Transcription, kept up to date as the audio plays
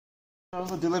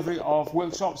Another delivery of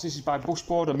worktops. This is by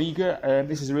Bushboard Amiga.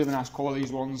 This is a really nice colour,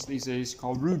 these ones. These is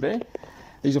called Ruby.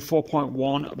 These are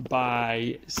 4.1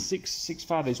 by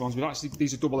 6.65, these ones.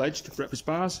 These are double-edged breakfast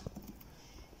bars.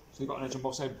 So they've got an edge on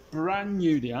both sides. Brand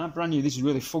new, they are. Brand new. This is a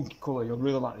really funky colour. You'll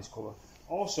really like this colour.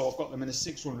 Also, I've got them in a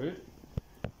 600,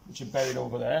 which are buried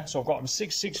over there. So I've got them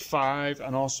 665,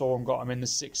 and also I've got them in the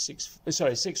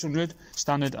 600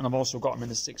 standard, and I've also got them in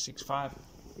the 665.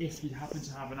 If you happen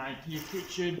to have an IKEA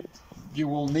kitchen, you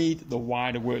will need the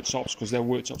wider worktops, because their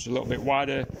worktops are a little bit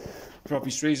wider for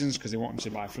obvious reasons, because they want them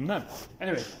to buy from them.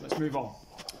 Anyway, let's move on.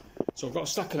 So I've got a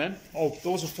stack of them. Oh,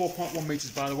 those are 4.1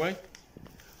 metres, by the way.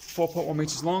 4.1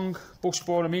 metres long.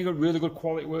 Bushboard Amiga, really good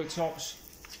quality worktops.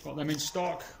 Got them in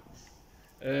stock.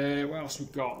 What else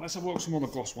we've got? Let's have a look at some other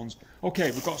gloss ones.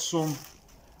 Okay, we've got some,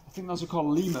 I think those are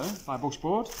called Lima by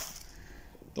Bushboard.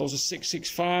 Those are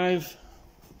 665.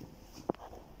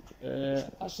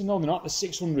 Actually, no, they're not. They're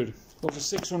 600. Those are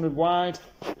 600 wide.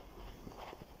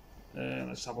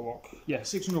 Let's have a look. Yeah,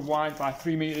 600 wide by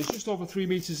 3 metres, just over 3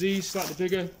 metres each, slightly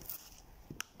bigger.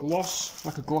 Gloss,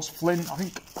 like a gloss flint. I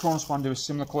think Kronospan do a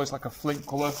similar colour, it's like a flint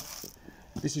colour.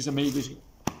 This is Amiga's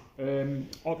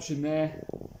option there.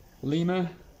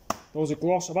 Lima. Those are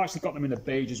gloss. I've actually got them in a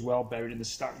beige as well, buried in the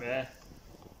stack there.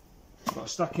 Got a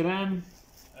stack of them.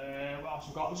 What else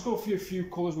we've got? Let's go through a few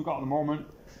colours we've got at the moment.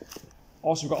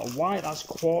 Also, we've got a white, that's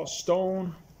quartz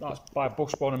stone. That's by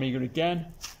Bushboard Amiga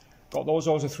again. Got those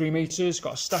are 3 metres.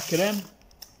 Got a stack of them.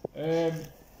 There's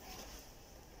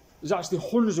actually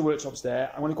hundreds of worktops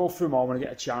there. I'm going to go through them all when I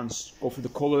get a chance. Go through the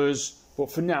colours.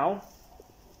 But for now,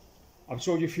 I've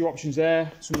showed you a few options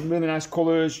there. Some really nice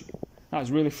colours.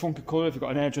 That's really funky colour if you've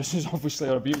got an hairdresser's, obviously,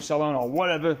 or a beauty salon, or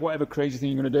whatever crazy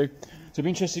thing you're going to do. So if you're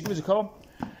interested, give us a call.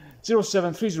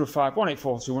 07305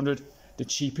 184 200. The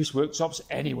cheapest worktops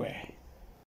anywhere.